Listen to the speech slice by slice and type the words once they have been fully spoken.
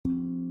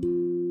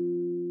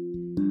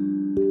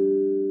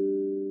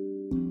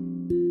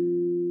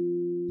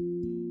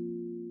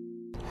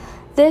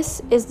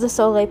This is the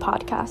Soleil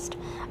Podcast.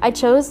 I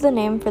chose the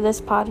name for this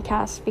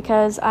podcast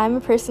because I'm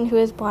a person who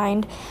is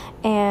blind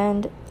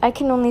and I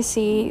can only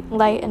see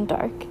light and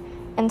dark.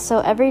 And so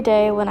every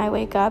day when I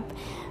wake up,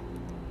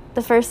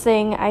 the first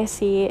thing I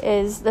see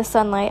is the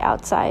sunlight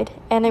outside.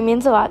 And it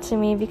means a lot to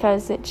me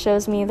because it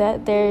shows me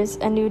that there's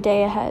a new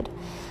day ahead.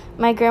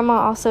 My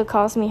grandma also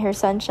calls me her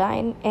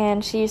sunshine,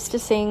 and she used to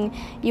sing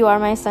 "You Are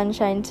My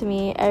Sunshine" to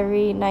me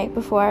every night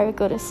before I would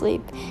go to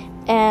sleep.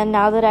 And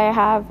now that I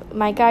have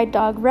my guide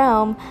dog,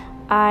 Realm,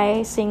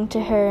 I sing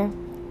to her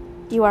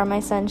 "You Are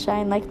My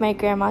Sunshine" like my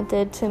grandma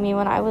did to me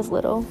when I was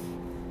little.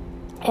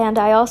 And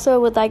I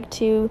also would like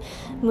to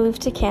move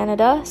to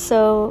Canada,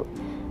 so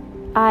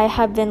I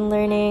have been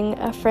learning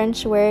a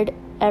French word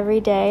every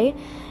day,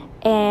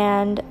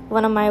 and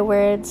one of my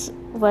words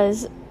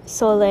was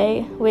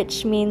soleil,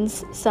 which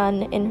means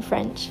sun in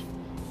French.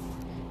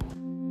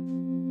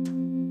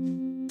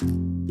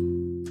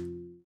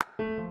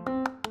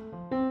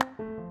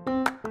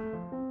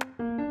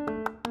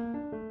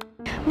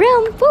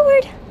 Realm,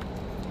 forward!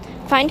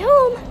 Find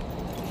home!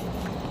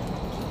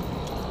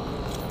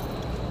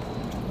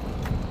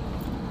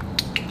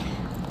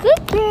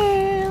 Good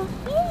girl!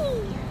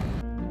 Yay.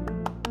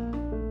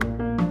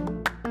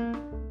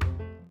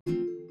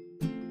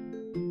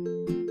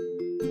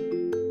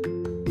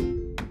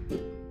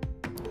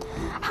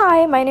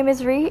 Hi, my name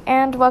is Ree,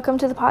 and welcome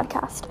to the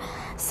podcast.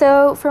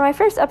 So, for my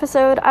first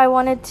episode, I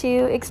wanted to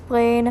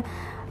explain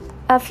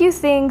a few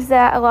things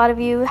that a lot of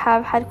you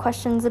have had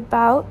questions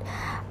about.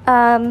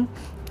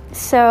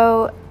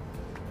 So,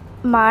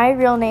 my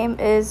real name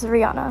is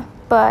Rihanna,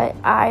 but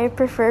I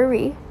prefer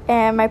Ree,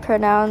 and my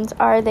pronouns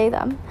are they,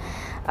 them.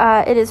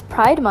 It is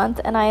Pride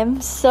Month, and I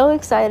am so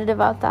excited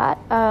about that.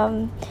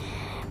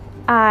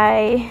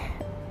 I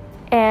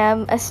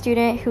am a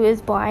student who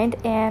is blind,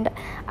 and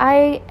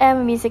I am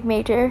a music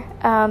major,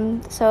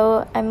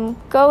 so I'm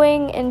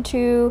going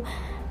into,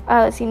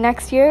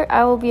 next year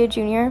I will be a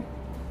junior,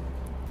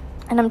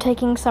 and I'm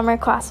taking summer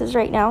classes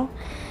right now.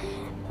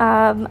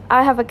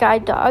 I have a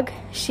guide dog.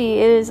 She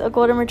is a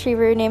golden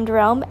retriever named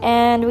Realm,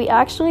 and we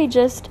actually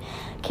just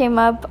came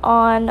up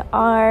on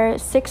our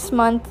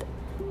 6-month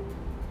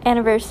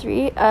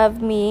anniversary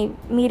of me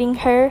meeting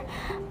her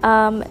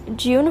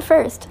June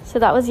 1st, so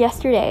that was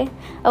yesterday.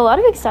 A lot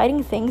of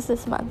exciting things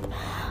this month.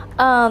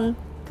 And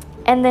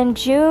then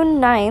June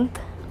 10th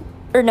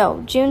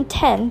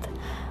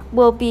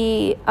will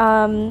be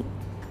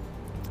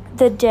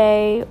the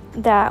day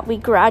that we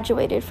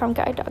graduated from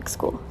guide dog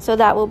school. So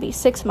that will be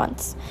 6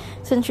 months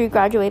since we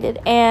graduated.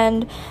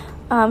 And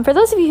for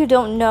those of you who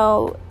don't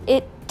know,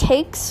 it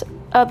takes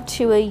up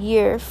to a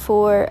year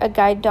for a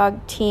guide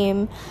dog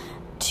team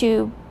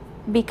to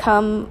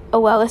become a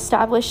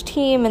well-established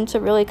team and to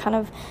really kind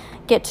of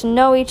get to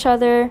know each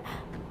other.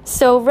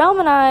 So Realm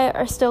and I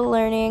are still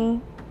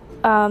learning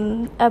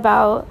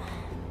about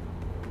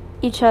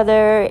each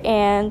other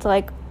and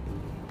like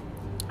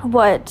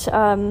what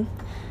our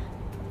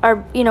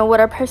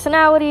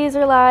personalities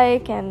are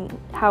like and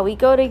how we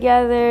go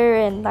together,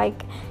 and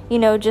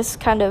just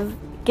kind of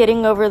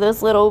getting over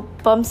those little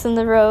bumps in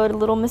the road,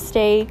 little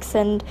mistakes,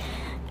 and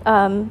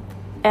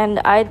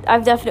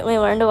I've definitely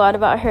learned a lot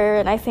about her,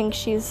 and I think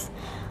she's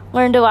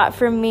learned a lot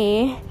from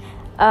me.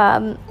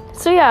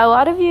 So yeah, a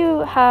lot of you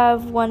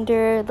have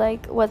wondered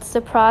what's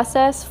the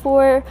process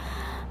for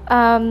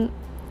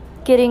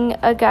getting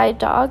a guide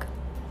dog.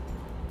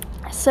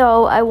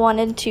 So I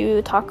wanted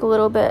to talk a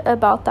little bit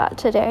about that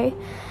today.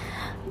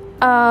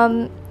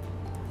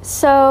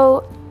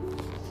 So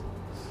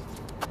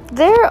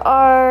there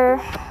are,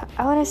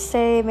 I want to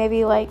say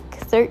maybe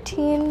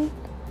 13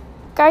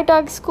 guide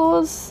dog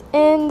schools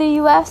in the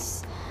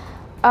U.S.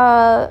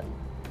 I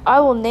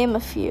will name a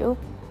few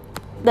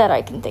that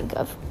I can think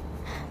of.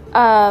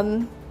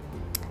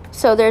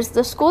 So there's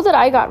the school that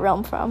I got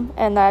Realm from,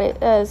 and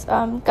that is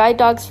Guide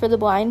Dogs for the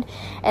Blind,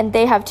 and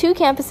they have 2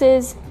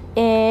 campuses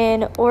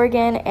in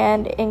Oregon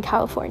and in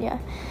California.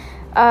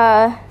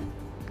 And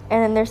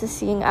then there's the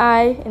Seeing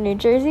Eye in New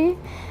Jersey,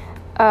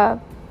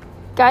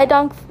 Guide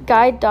Dog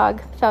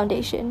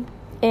Foundation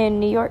in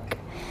New York,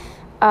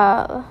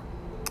 Guide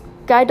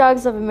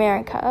Dogs of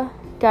America,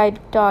 Guide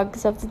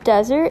Dogs of the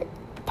Desert,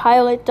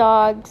 Pilot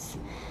Dogs,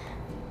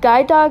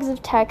 Guide Dogs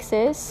of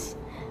Texas,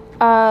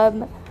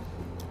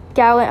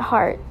 Gallant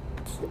Heart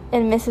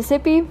in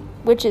Mississippi,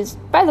 which is,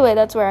 by the way,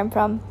 that's where I'm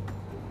from.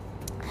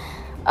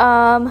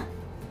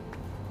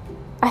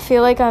 I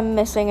feel like I'm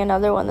missing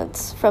another one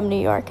that's from New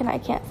York, and I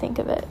can't think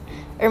of it.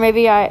 Or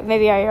maybe I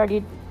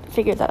already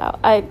figured that out.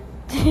 I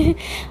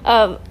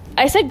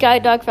said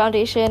Guide Dog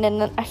Foundation,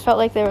 and then I felt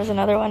like there was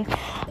another one.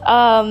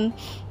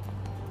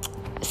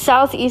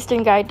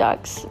 Southeastern Guide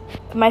Dogs.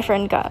 My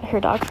friend got her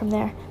dog from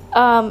there.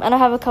 And I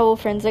have a couple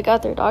friends that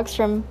got their dogs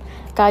from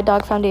Guide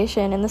Dog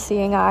Foundation and the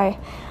Seeing Eye.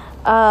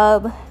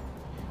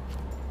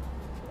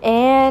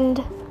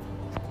 And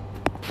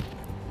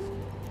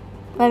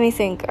let me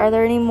think. Are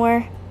there any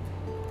more?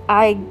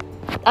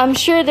 I'm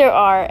sure there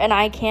are, and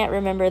I can't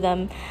remember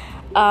them.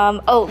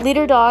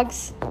 Leader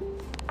Dogs.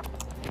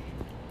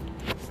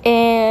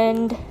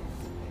 And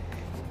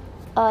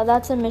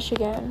That's in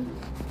Michigan.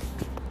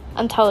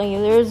 I'm telling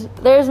you,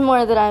 there's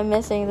more that I'm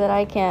missing that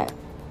I can't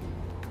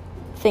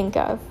think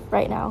of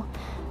right now.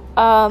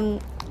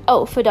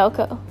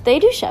 Fidelco. They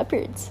do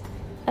Shepherds.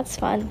 That's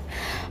fun.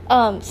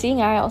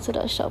 Seeing Eye also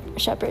does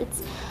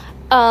Shepherds.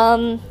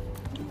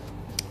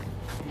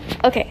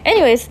 Okay,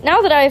 anyways,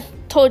 now that I've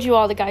told you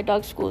all the guide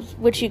dog schools,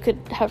 which you could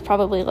have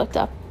probably looked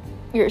up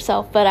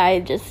yourself, but I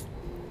just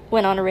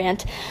went on a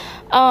rant.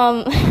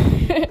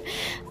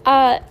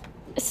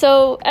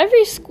 So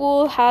every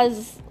school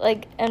has,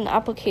 like, an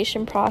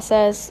application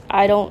process.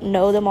 I don't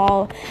know them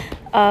all.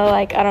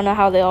 I don't know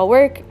how they all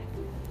work.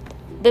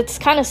 That's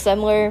kind of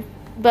similar,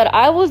 but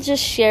I will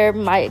just share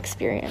my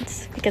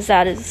experience because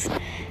that is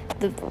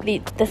the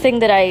thing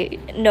that I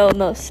know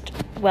most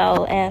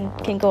well and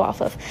can go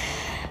off of.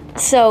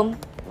 So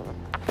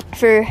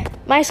for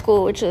my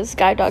school, which is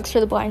Guide Dogs for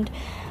the Blind,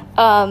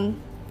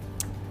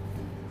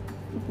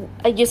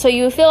 so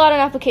you fill out an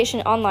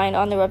application online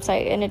on their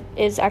website, and it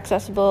is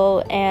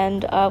accessible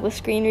and with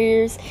screen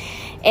readers,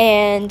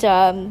 and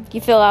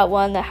you fill out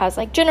one that has,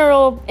 like,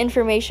 general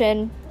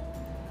information,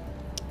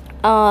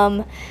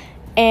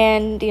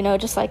 and,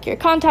 just, like, your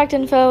contact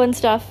info and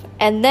stuff,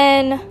 and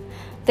then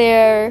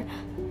there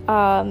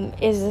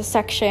is a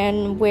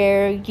section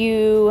where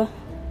you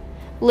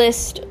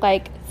list,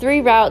 like,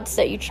 3 routes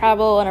that you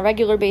travel on a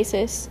regular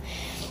basis,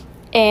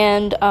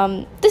 and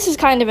this is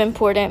kind of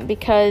important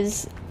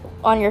because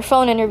on your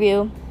phone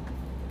interview,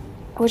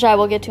 which I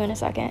will get to in a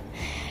second,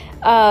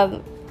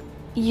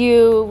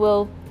 you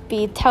will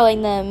be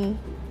telling them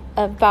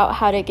about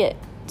how to get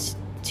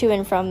to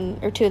and from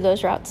or to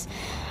those routes.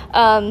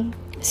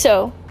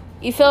 So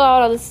you fill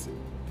out all this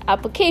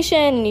application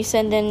and you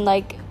send in,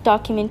 like,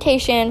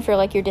 documentation for,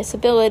 like, your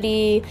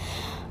disability,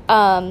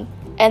 and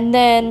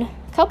then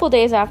a couple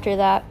days after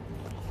that,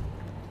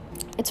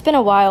 it's been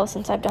a while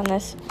since I've done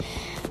this,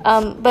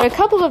 but a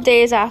couple of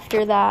days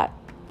after that,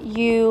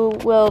 you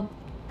will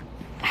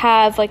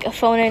have, like, a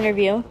phone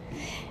interview,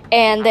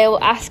 and they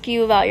will ask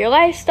you about your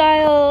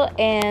lifestyle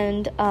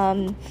and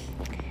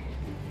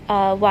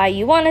why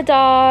you want a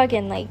dog,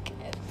 and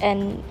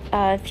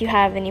if you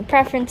have any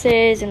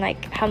preferences, and,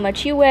 like, how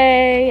much you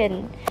weigh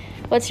and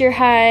what's your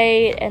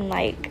height, and,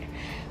 like,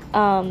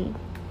 kind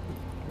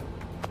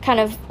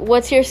of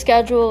what's your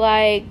schedule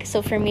like.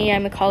 So for me,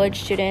 I'm a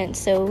college student,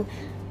 so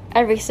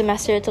every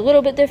semester it's a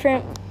little bit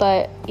different,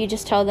 but you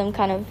just tell them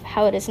kind of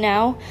how it is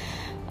now,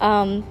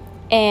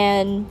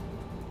 and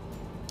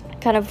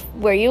kind of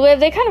where you live.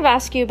 They kind of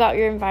ask you about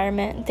your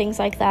environment and things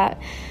like that.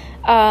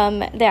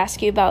 They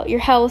ask you about your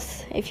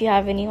health, if you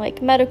have any,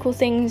 like, medical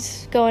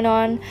things going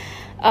on,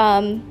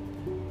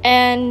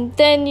 and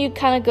then you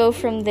kind of go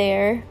from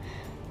there.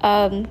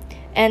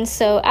 And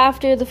so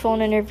after the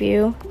phone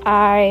interview,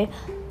 I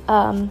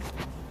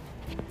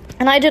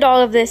did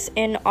all of this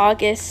in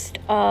August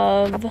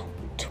of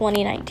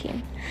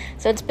 2019,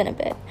 so it's been a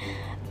bit.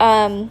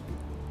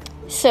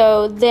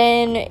 So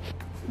then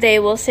they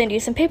will send you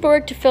some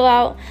paperwork to fill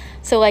out,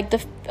 so, like,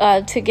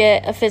 to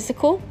get a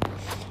physical,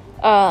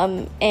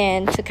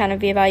 and to kind of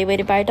be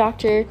evaluated by a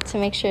doctor to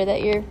make sure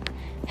that you're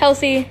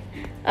healthy,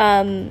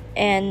 and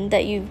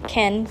that you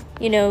can,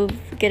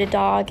 get a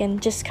dog,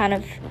 and just kind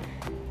of,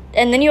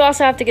 and then you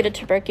also have to get a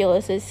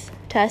tuberculosis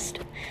test.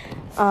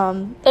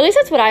 At least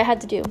that's what I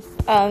had to do.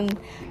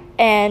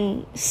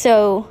 And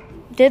so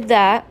did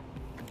that.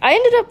 I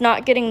ended up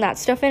not getting that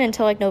stuff in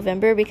until, like,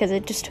 November, because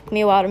it just took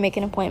me a while to make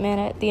an appointment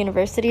at the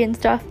university and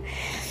stuff.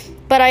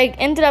 But I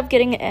ended up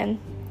getting it in.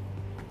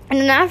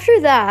 And then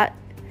after that,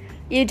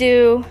 you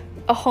do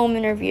a home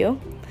interview,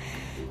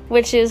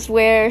 which is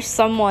where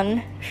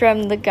someone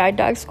from the guide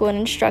dog school, an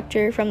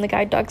instructor from the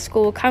guide dog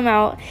school, will come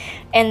out,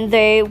 and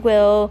they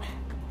will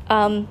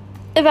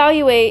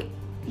evaluate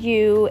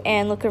you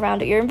and look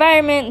around at your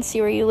environment and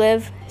see where you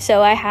live.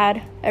 So I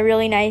had a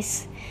really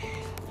nice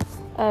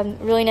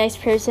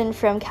person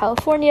from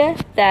California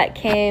that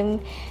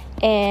came,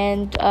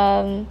 and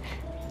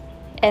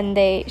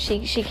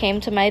she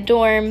came to my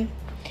dorm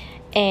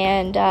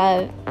and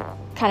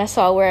kind of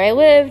saw where I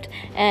lived,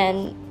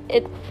 and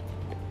it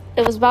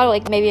was about,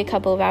 like, maybe a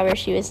couple of hours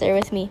she was there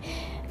with me,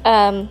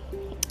 and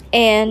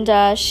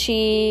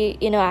she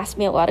asked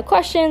me a lot of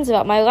questions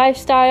about my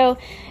lifestyle.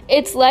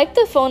 It's like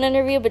the phone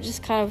interview, but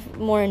just kind of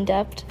more in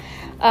depth.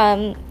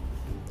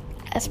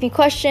 Asked me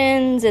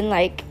questions and,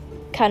 like,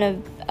 kind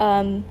of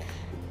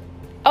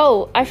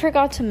I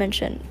forgot to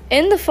mention,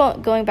 in the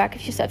phone, going back a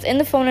few steps, in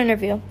the phone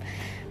interview,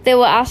 they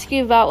will ask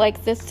you about,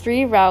 like, the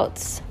 3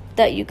 routes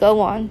that you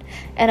go on,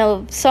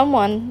 and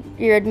someone,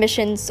 your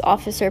admissions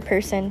officer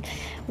person,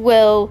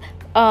 will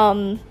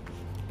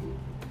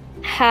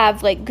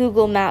have, like,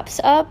 Google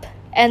Maps up,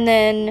 and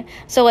then,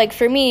 so, like,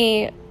 for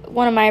me,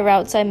 one of my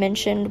routes I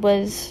mentioned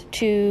was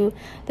to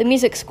the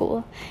music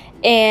school,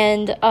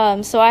 and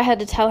so I had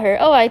to tell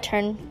her, I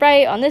turn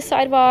right on this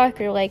sidewalk,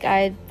 or, like,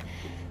 I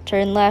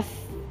turn left,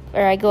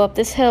 or I go up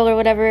this hill, or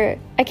whatever.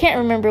 I can't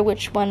remember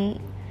which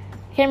one.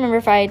 I can't remember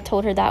if I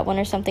told her that one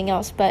or something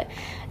else, but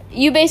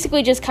you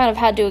basically just kind of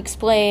had to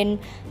explain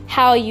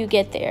how you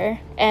get there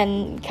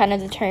and kind of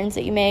the turns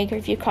that you make, or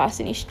if you cross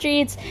any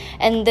streets,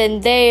 and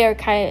then they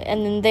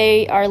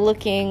are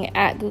looking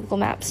at Google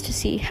Maps to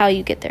see how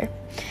you get there,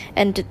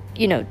 and to,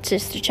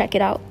 just to check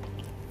it out.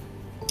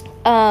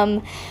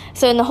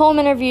 So in the home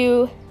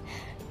interview,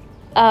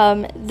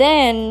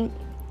 then,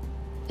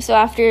 so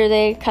after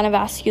they kind of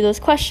ask you those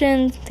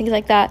questions, things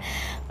like that,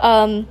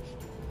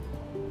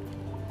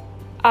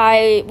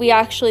 we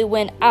actually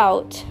went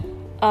out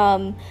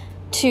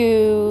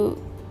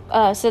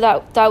so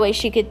that way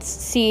she could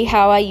see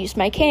how I use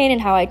my cane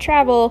and how I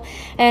travel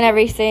and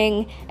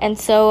everything. And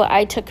so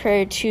I took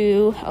her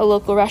to a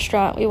local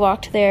restaurant. We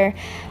walked there,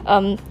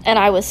 and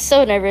I was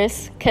so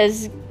nervous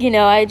because,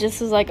 I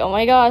just was like, oh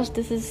my gosh,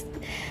 this is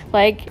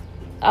like,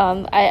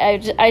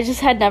 I just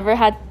had never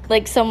had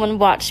like someone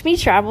watch me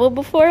travel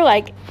before,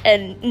 like,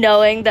 and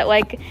knowing that,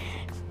 like,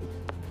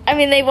 I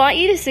mean, they want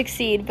you to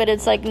succeed, but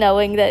it's like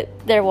knowing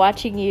that they're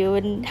watching you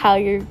and how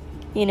you're,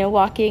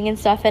 walking and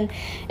stuff. And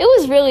it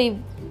was really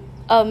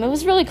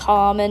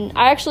calm, and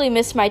I actually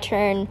missed my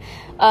turn,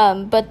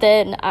 but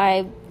then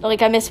I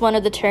missed one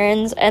of the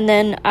turns, and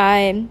then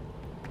I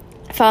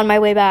found my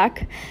way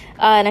back,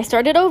 and I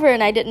started over,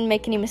 and I didn't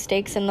make any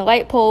mistakes, and the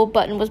light pole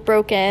button was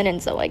broken,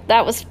 and so, like,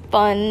 that was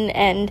fun,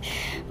 and,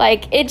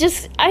 like, it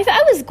just,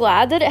 I was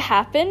glad that it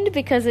happened,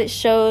 because it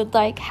showed,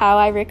 like, how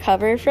I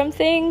recover from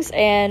things,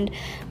 and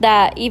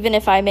that even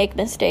if I make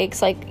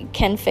mistakes, like,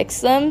 can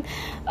fix them,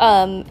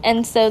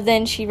 and so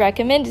then she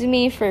recommended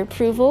me for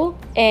approval,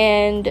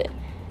 and,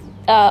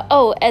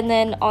 and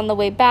then on the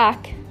way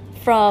back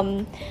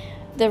from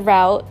the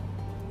route,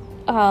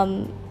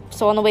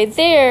 so on the way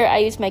there, I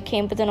used my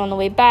cane, but then on the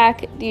way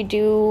back, you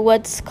do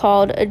what's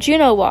called a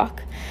Juno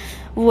walk,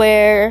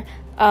 where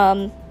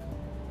the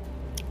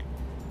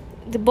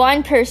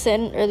blind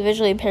person or the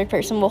visually impaired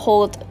person will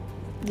hold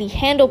the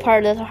handle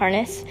part of the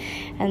harness,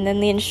 and then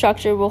the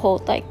instructor will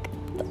hold, like,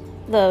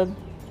 the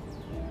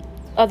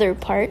other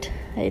part.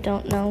 I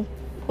don't know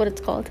what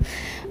it's called.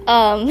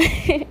 And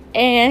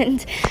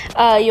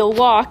you'll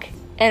walk,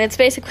 and it's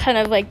basically kind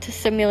of like to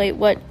simulate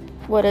what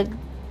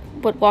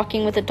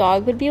walking with a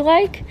dog would be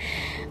like,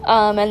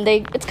 and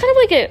it's kind of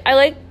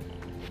like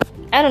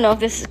I don't know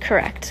if this is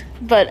correct,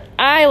 but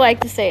I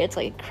like to say it's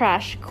like a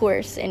crash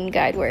course in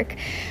guide work,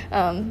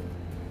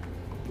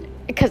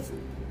 because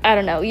I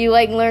don't know, you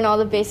like learn all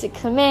the basic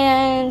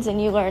commands,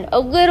 and you learn a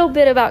little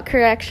bit about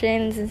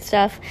corrections and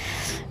stuff,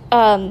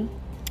 and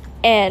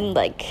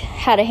like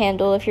how to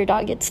handle if your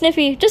dog gets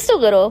sniffy, just a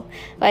little,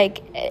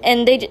 like,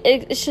 and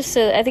it's just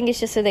so, I think it's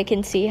just so they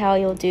can see how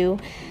you'll do,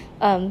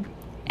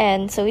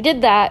 and so we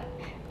did that.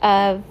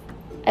 I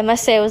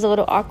must say it was a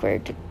little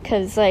awkward,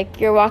 because,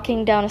 like, you're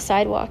walking down a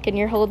sidewalk, and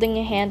you're holding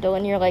a handle,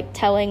 and you're, like,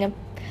 telling a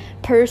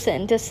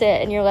person to sit,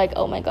 and you're like,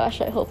 oh my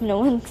gosh, I hope no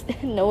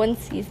one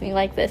sees me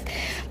like this,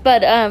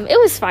 but, it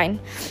was fine,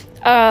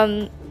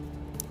 and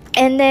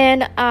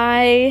then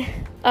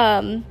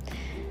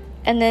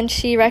and then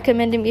she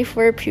recommended me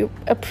for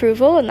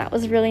approval, and that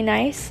was really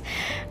nice,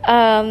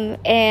 and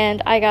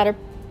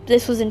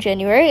this was in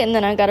January, and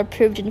then I got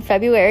approved in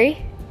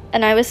February.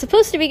 And I was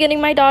supposed to be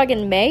getting my dog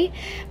in May,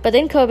 but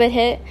then COVID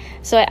hit,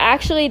 so I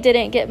actually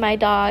didn't get my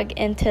dog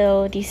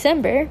until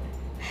December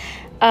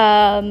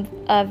of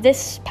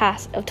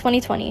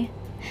 2020.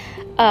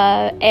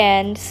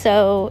 And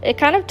so it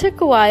kind of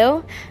took a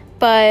while,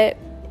 but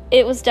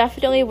it was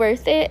definitely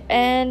worth it,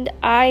 and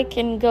I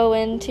can go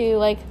into,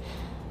 like,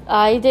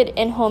 I did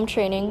in-home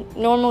training.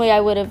 Normally I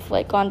would have,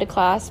 like, gone to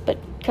class, but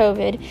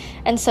COVID,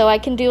 and so I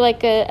can do,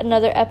 like,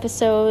 another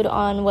episode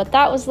on what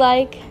that was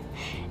like.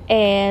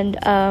 And,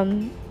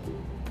 so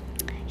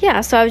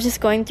I was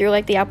just going through,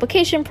 like, the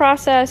application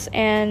process,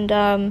 and,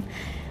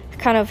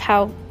 kind of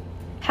how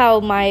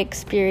my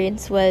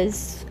experience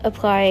was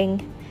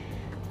applying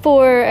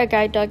for a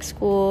guide dog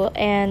school.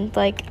 And,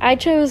 like, I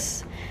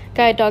chose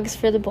guide dogs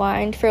for the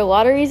blind for a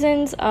lot of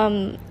reasons.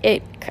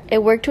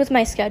 It worked with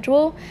my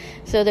schedule,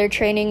 so their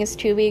training is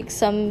 2 weeks.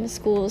 Some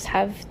schools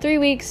have 3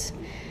 weeks,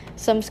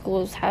 some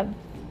schools have,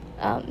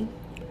 4.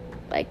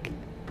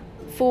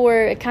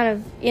 It kind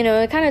of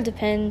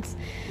depends,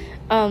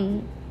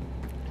 and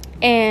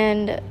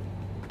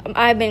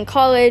I'm in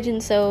college,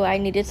 and so I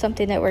needed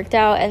something that worked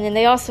out. And then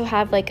they also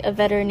have, like, a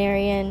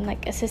veterinarian,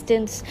 like,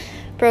 assistance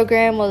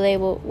program where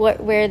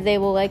they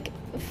will like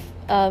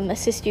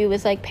assist you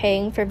with, like,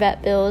 paying for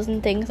vet bills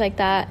and things like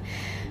that,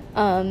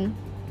 and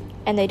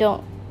they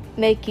don't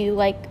make you,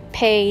 like,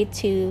 pay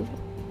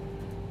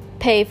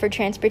for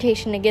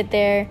transportation to get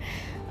there.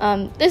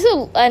 I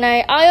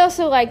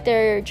also like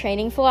their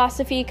training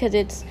philosophy, because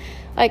it's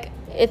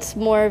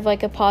more of,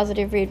 like, a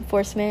positive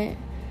reinforcement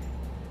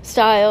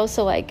style.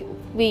 So, like,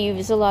 we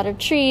use a lot of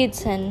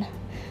treats and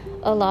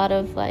a lot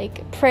of,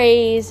 like,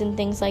 praise and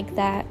things like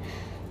that.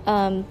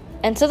 And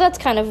so that's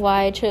kind of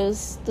why I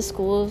chose the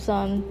schools.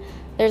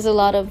 There's a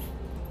lot of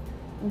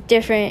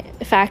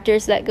different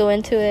factors that go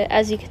into it,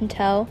 as you can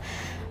tell.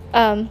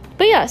 But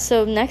yeah,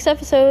 so next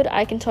episode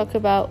I can talk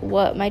about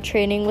what my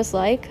training was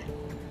like.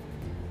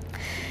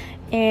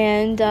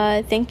 And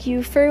thank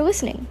you for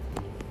listening.